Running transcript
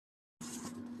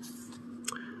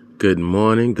Good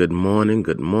morning, good morning,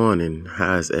 good morning.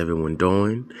 How's everyone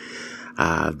doing?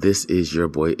 This is your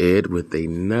boy Ed with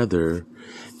another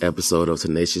episode of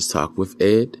Tenacious Talk with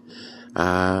Ed.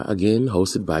 Again,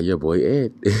 hosted by your boy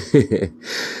Ed.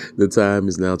 The time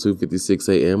is now 2:56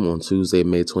 a.m. on Tuesday,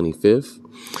 May 25th.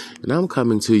 And I'm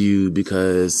coming to you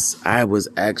because I was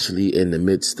actually in the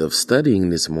midst of studying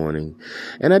this morning.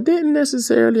 And I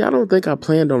don't think I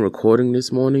planned on recording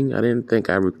this morning. I didn't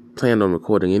think I planned on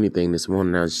recording anything this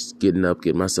morning. I was just getting up,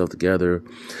 getting myself together.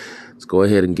 Let's go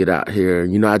ahead and get out here.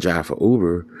 I drive for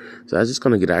Uber. So I was just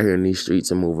going to get out here in these streets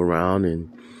and move around and,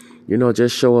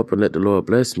 just show up and let the Lord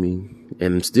bless me.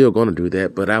 And I'm still going to do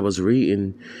that. But I was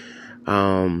reading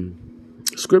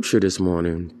scripture this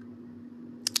morning,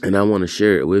 and I want to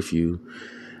share it with you.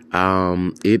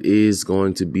 It is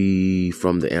going to be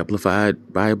from the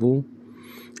Amplified Bible,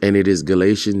 and it is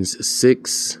Galatians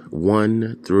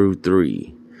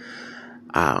 6:1-3.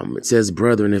 It says,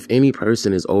 "Brethren, if any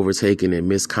person is overtaken in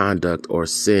misconduct or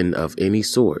sin of any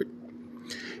sort,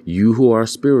 you who are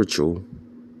spiritual,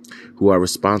 who are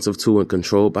responsive to and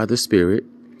controlled by the Spirit,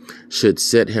 should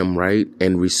set him right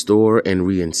and restore and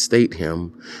reinstate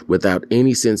him without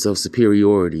any sense of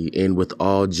superiority and with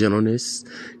all gentleness,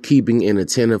 keeping an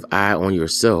attentive eye on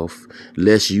yourself,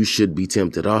 lest you should be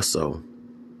tempted also."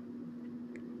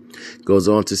 Goes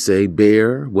on to say,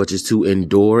 "Bear," which is to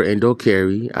endure,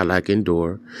 carry. I like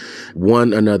endure,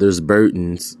 "one another's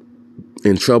burdens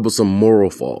and troublesome moral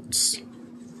faults.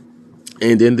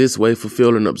 And in this way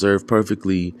fulfill and observe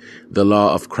perfectly the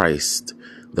law of Christ,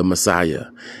 the Messiah,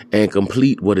 and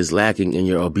complete what is lacking in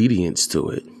your obedience to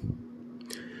it.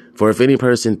 For if any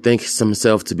person thinks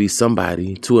himself to be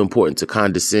somebody too important to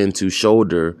condescend to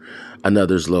shoulder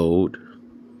another's load,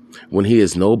 when he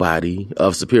is nobody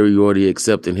of superiority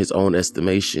except in his own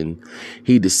estimation,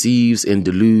 he deceives and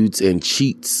deludes and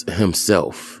cheats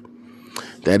himself."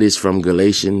 That is from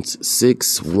Galatians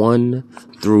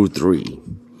 6:1-3.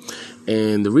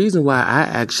 And the reason why I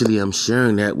actually am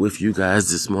sharing that with you guys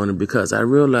this morning, because I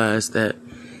realized that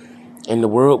in the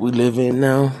world we live in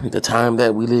now, the time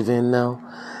that we live in now,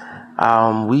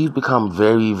 we've become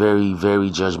very, very,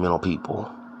 very judgmental people.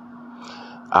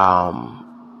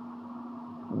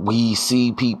 We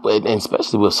see people, and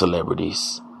especially with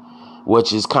celebrities,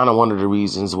 which is kind of one of the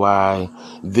reasons why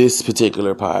this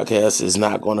particular podcast is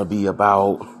not going to be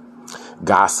about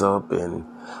gossip and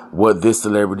what this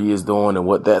celebrity is doing and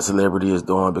what that celebrity is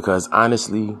doing, because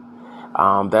honestly,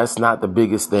 that's not the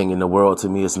biggest thing in the world to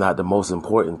me. It's not the most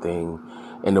important thing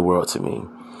in the world to me.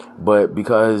 But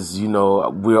because,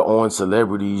 we're on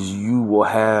celebrities, you will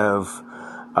have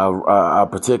a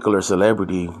particular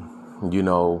celebrity,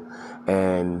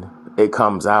 and it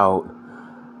comes out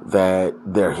that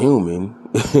they're human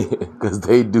because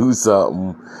they do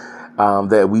something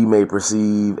that we may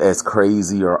perceive as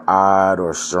crazy or odd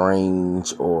or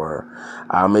strange, or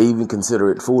I may even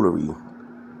consider it foolery.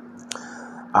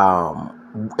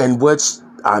 And which,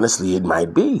 honestly, it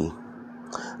might be.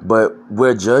 But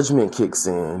where judgment kicks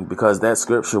in, because that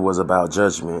scripture was about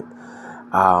judgment,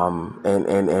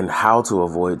 and how to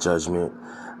avoid judgment.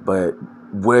 But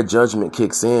where judgment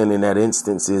kicks in that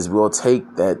instance is we'll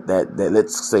take that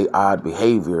let's say odd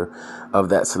behavior of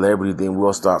that celebrity, then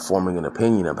we'll start forming an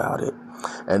opinion about it.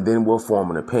 And then we'll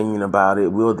form an opinion about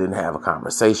it. We'll then have a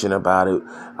conversation about it,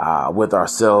 with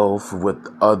ourselves, with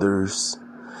others.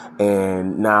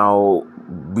 And now,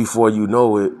 before you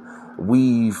know it,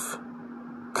 we've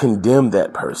condemned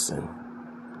that person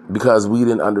because we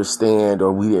didn't understand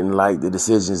or we didn't like the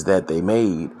decisions that they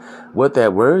made. What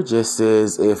that word just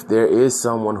says, if there is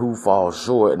someone who falls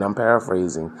short, and I'm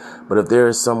paraphrasing, but if there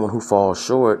is someone who falls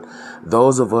short,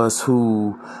 those of us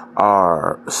who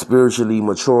are spiritually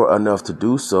mature enough to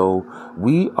do so,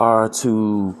 we are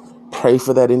to pray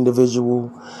for that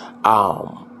individual,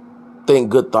 think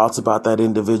good thoughts about that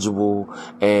individual,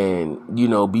 and,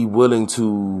 be willing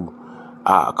to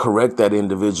correct that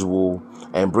individual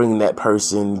and bring that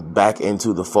person back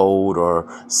into the fold or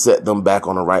set them back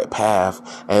on the right path,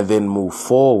 and then move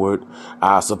forward,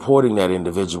 supporting that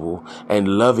individual and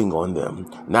loving on them,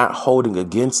 not holding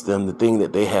against them the thing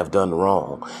that they have done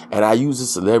wrong. And I use a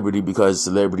celebrity because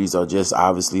celebrities are just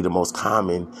obviously the most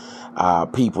common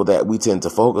people that we tend to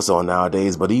focus on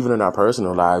nowadays. But even in our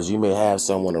personal lives, you may have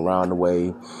someone around the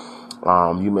way.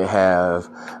 You may have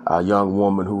a young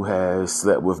woman who has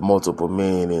slept with multiple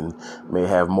men and may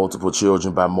have multiple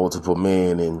children by multiple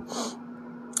men, and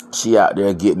she out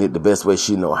there getting it the best way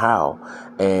she know how.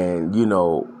 And,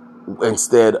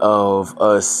 instead of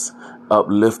us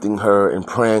uplifting her and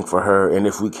praying for her, and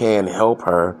if we can help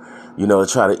her, to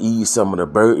try to ease some of the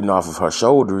burden off of her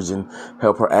shoulders and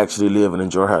help her actually live and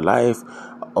enjoy her life,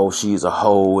 oh, she's a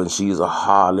hoe and she's a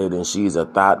harlot and she's a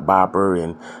thought bopper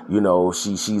and,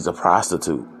 she's a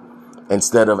prostitute,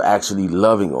 instead of actually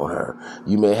loving on her.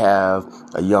 You may have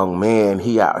a young man,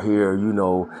 he out here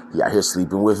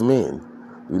sleeping with men.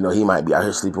 He might be out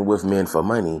here sleeping with men for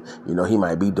money. He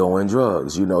might be doing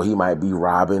drugs. He might be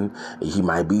robbing. He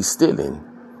might be stealing.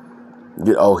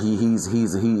 He's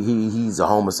a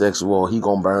homosexual. He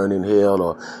gonna burn in hell,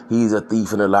 or he's a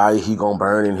thief and a liar. He gonna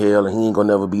burn in hell, and he ain't gonna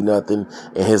never be nothing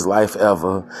in his life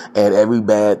ever. And every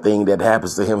bad thing that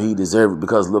happens to him, he deserves it,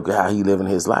 because look at how he living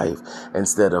his life.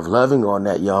 Instead of loving on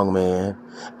that young man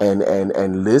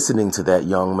and listening to that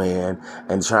young man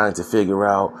and trying to figure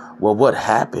out, well, what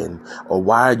happened, or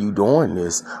why are you doing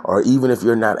this? Or even if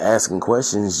you're not asking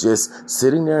questions, just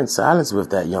sitting there in silence with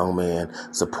that young man,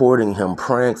 supporting him,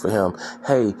 praying for him.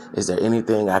 Hey, is there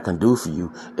anything I can do for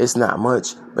you? It's not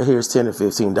much, but here's $10 or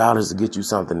 $15 to get you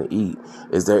something to eat.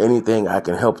 Is there anything I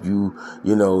can help you,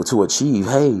 to achieve?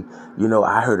 Hey,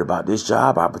 I heard about this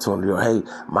job opportunity, or hey,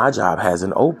 my job has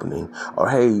an opening, or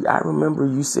hey, I remember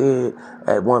you said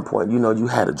at one point, you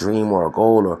had a dream or a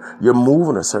goal, or you're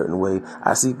moving a certain way.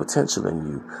 I see potential in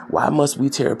you. Why must we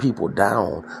tear people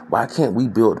down? Why can't we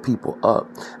build people up?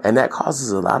 And that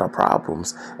causes a lot of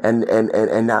problems. And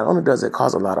not only does it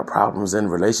cause a lot of problems in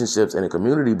relationships and in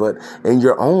community, but in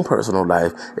your own personal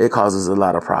life, it causes a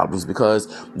lot of problems, because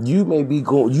you may be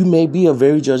a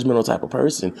very judgmental type of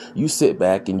person. You sit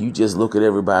back and you just look at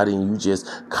everybody and you just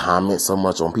comment so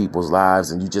much on people's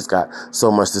lives, and you just got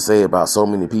so much to say about so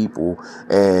many people,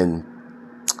 and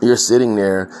you're sitting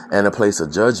there in a place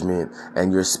of judgment,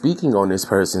 and you're speaking on this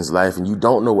person's life, and you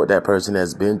don't know what that person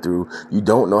has been through. You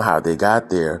don't know how they got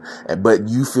there, but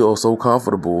you feel so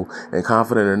comfortable and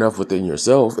confident enough within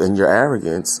yourself and your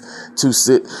arrogance to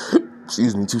sit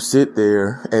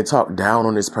there and talk down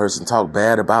on this person, talk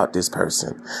bad about this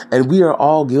person. And we are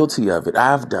all guilty of it.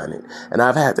 I've done it, and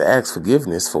I've had to ask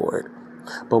forgiveness for it.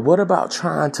 But what about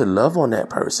trying to love on that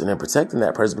person and protecting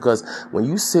that person? Because when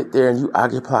you sit there and you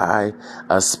occupy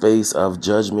a space of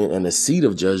judgment and a seat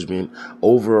of judgment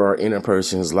over or in a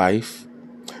person's life,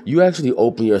 you actually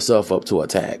open yourself up to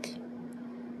attack.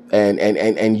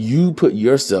 And you put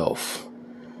yourself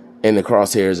in the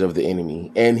crosshairs of the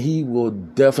enemy, and he will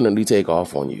definitely take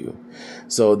off on you.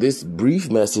 So this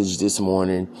brief message this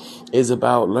morning is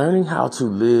about learning how to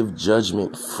live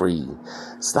judgment free.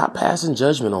 Stop passing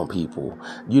judgment on people.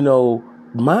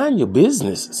 Mind your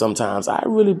business. Sometimes I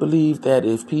really believe that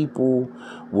if people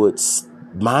would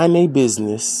mind their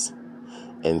business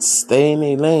and stay in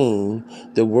their lane,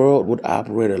 the world would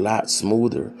operate a lot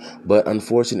smoother. But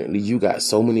unfortunately, you got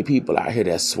so many people out here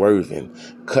that's swerving,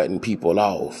 cutting people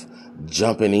off,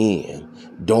 jumping in,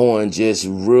 doing just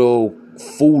real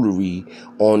foolery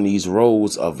on these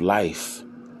roads of life.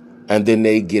 And then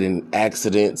they get in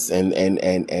accidents and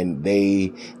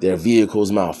their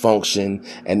vehicles malfunction.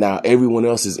 And now everyone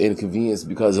else is inconvenienced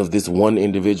because of this one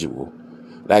individual.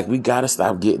 Like, we got to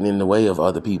stop getting in the way of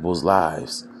other people's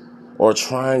lives, or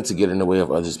trying to get in the way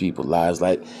of other people's lives.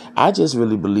 Like, I just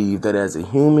really believe that as a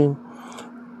human,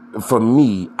 for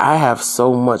me, I have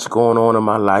so much going on in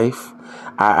my life.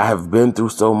 I have been through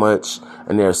so much,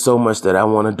 and there's so much that I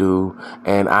want to do,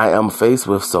 and I am faced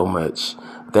with so much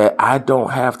that I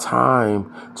don't have time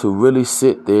to really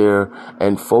sit there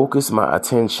and focus my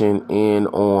attention in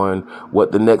on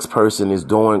what the next person is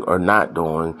doing or not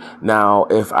doing. Now,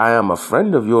 if I am a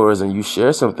friend of yours and you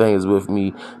share some things with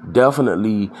me,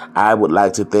 definitely I would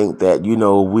like to think that,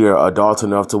 we are adult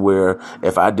enough to where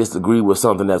if I disagree with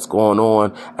something that's going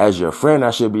on, as your friend,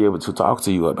 I should be able to talk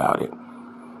to you about it.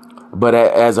 But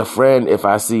as a friend, if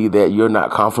I see that you're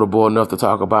not comfortable enough to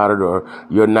talk about it, or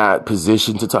you're not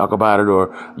positioned to talk about it,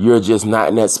 or you're just not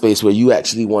in that space where you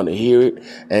actually want to hear it,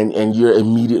 and you're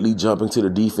immediately jumping to the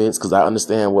defense, because I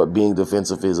understand what being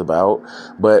defensive is about.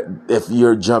 But if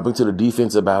you're jumping to the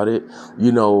defense about it,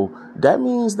 that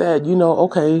means that,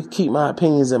 okay, keep my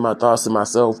opinions and my thoughts to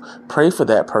myself, pray for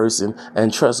that person,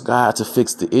 and trust God to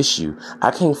fix the issue.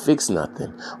 I can't fix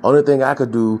nothing. Only thing I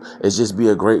could do is just be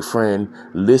a great friend,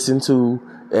 listen to,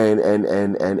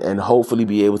 and hopefully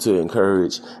be able to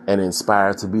encourage and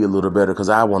inspire to be a little better, because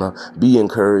I want to be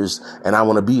encouraged and I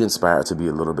want to be inspired to be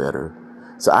a little better.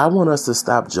 So I want us to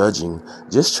stop judging.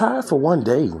 Just try it for one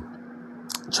day.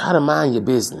 Try to mind your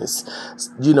business.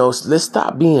 Let's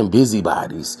stop being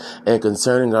busybodies and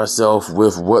concerning ourselves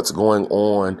with what's going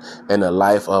on in the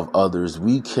life of others.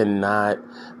 We cannot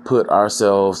put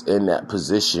ourselves in that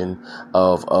position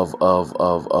of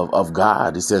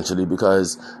God, essentially,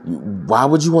 because why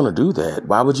would you want to do that?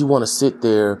 Why would you want to sit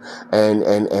there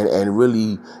and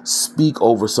really speak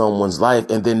over someone's life,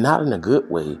 and then not in a good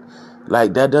way?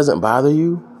 Like, that doesn't bother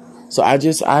you? So I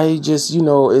just,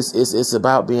 it's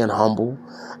about being humble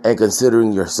and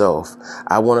considering yourself.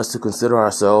 I want us to consider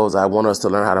ourselves. I want us to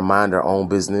learn how to mind our own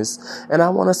business. And I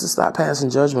want us to stop passing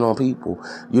judgment on people.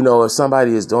 If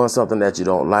somebody is doing something that you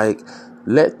don't like,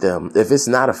 let them. If it's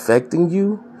not affecting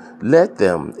you, let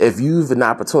them. If you've an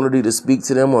opportunity to speak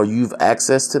to them or you've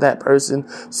access to that person,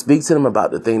 speak to them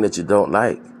about the thing that you don't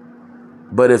like.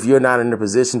 But if you're not in a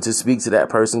position to speak to that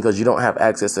person because you don't have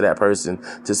access to that person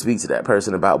to speak to that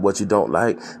person about what you don't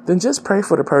like, then just pray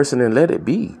for the person and let it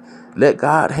be. Let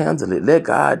God handle it. Let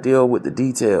God deal with the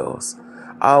details.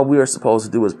 All we are supposed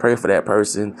to do is pray for that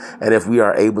person. And if we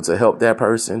are able to help that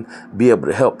person, be able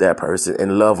to help that person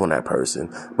and love on that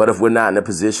person. But if we're not in a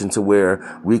position to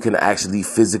where we can actually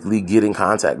physically get in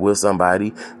contact with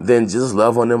somebody, then just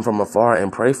love on them from afar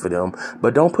and pray for them.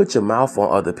 But don't put your mouth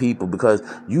on other people because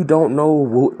you don't know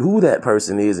who that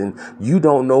person is, and you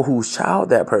don't know whose child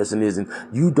that person is, and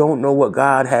you don't know what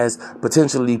God has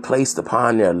potentially placed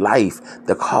upon their life,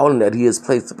 the calling that he has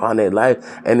placed upon their life.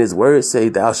 And his words say,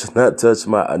 thou shalt not touch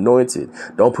my anointed.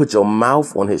 Don't put your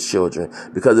mouth on his children,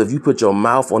 because if you put your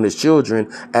mouth on his children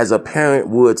as a parent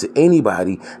would to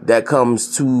anybody that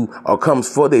comes to or comes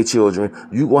for their children,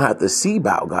 you're going to have to see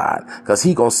about God because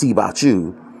he going to see about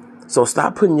you. So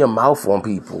stop putting your mouth on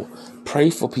people. Pray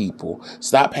for people.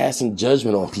 Stop passing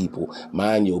judgment on people.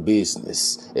 Mind your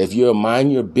business. If you're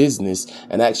mind your business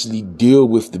and actually deal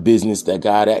with the business that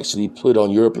God actually put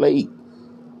on your plate,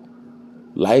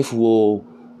 life will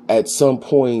at some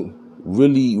point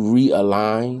really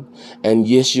realign. And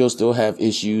yes, you'll still have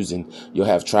issues and you'll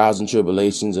have trials and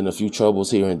tribulations and a few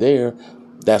troubles here and there.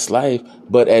 That's life.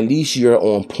 But at least you're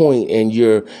on point and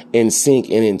you're in sync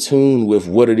and in tune with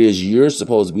what it is you're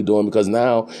supposed to be doing, because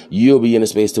now you'll be in a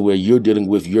space to where you're dealing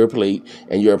with your plate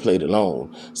and your plate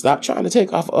alone. Stop trying to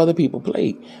take off other people's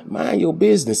plate. Mind your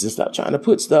business and stop trying to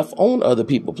put stuff on other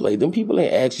people's plate. Them people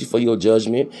ain't asked you for your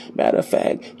judgment. Matter of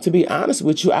fact, to be honest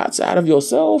with you, outside of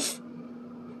yourself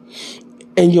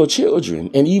and your children,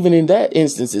 and even in that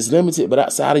instance, it's limited, but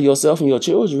outside of yourself and your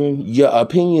children, your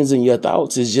opinions and your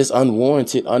thoughts is just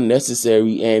unwarranted,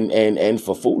 unnecessary, and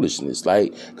for foolishness.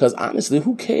 Because honestly,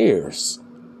 who cares?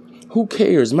 Who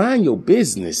cares? Mind your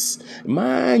business.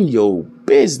 Mind your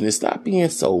business. Stop being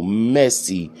so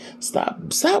messy.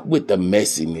 Stop with the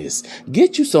messiness.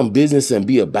 Get you some business and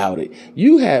be about it.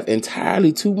 You have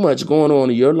entirely too much going on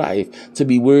in your life to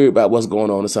be worried about what's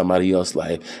going on in somebody else's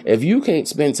life. If you can't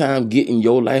spend time getting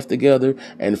your life together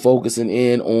and focusing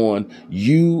in on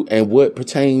you and what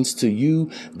pertains to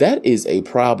you, that is a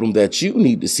problem that you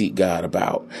need to seek God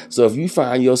about. So if you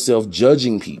find yourself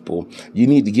judging people, you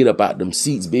need to get up out them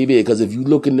seats, baby. Because if you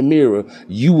look in the mirror,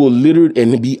 you will literally,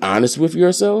 and be honest with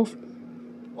yourself,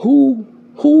 who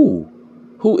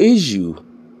is you?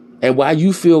 And why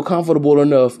you feel comfortable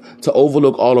enough to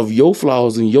overlook all of your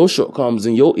flaws and your shortcomings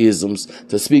and your isms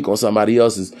to speak on somebody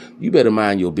else's, you better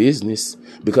mind your business.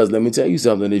 Because let me tell you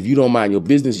something, if you don't mind your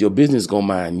business gonna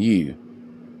mind you.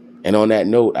 And on that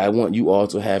note, I want you all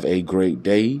to have a great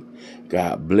day.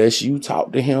 God bless you.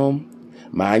 Talk to him.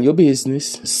 Mind your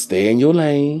business. Stay in your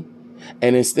lane.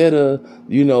 And instead of,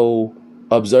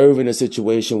 observing a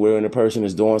situation wherein a person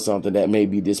is doing something that may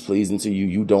be displeasing to you,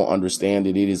 you don't understand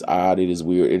it. It is odd. It is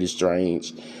weird. It is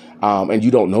strange. And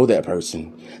you don't know that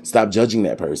person. Stop judging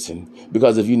that person.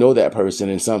 Because if you know that person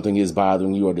and something is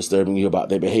bothering you or disturbing you about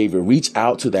their behavior, reach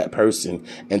out to that person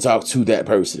and talk to that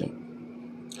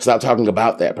person. Stop talking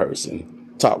about that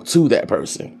person. Talk to that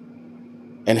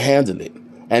person and handle it.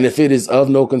 And if it is of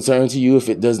no concern to you, if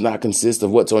it does not consist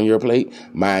of what's on your plate,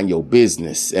 mind your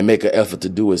business and make an effort to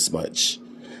do as much.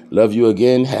 Love you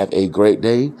again. Have a great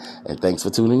day. And thanks for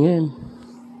tuning in.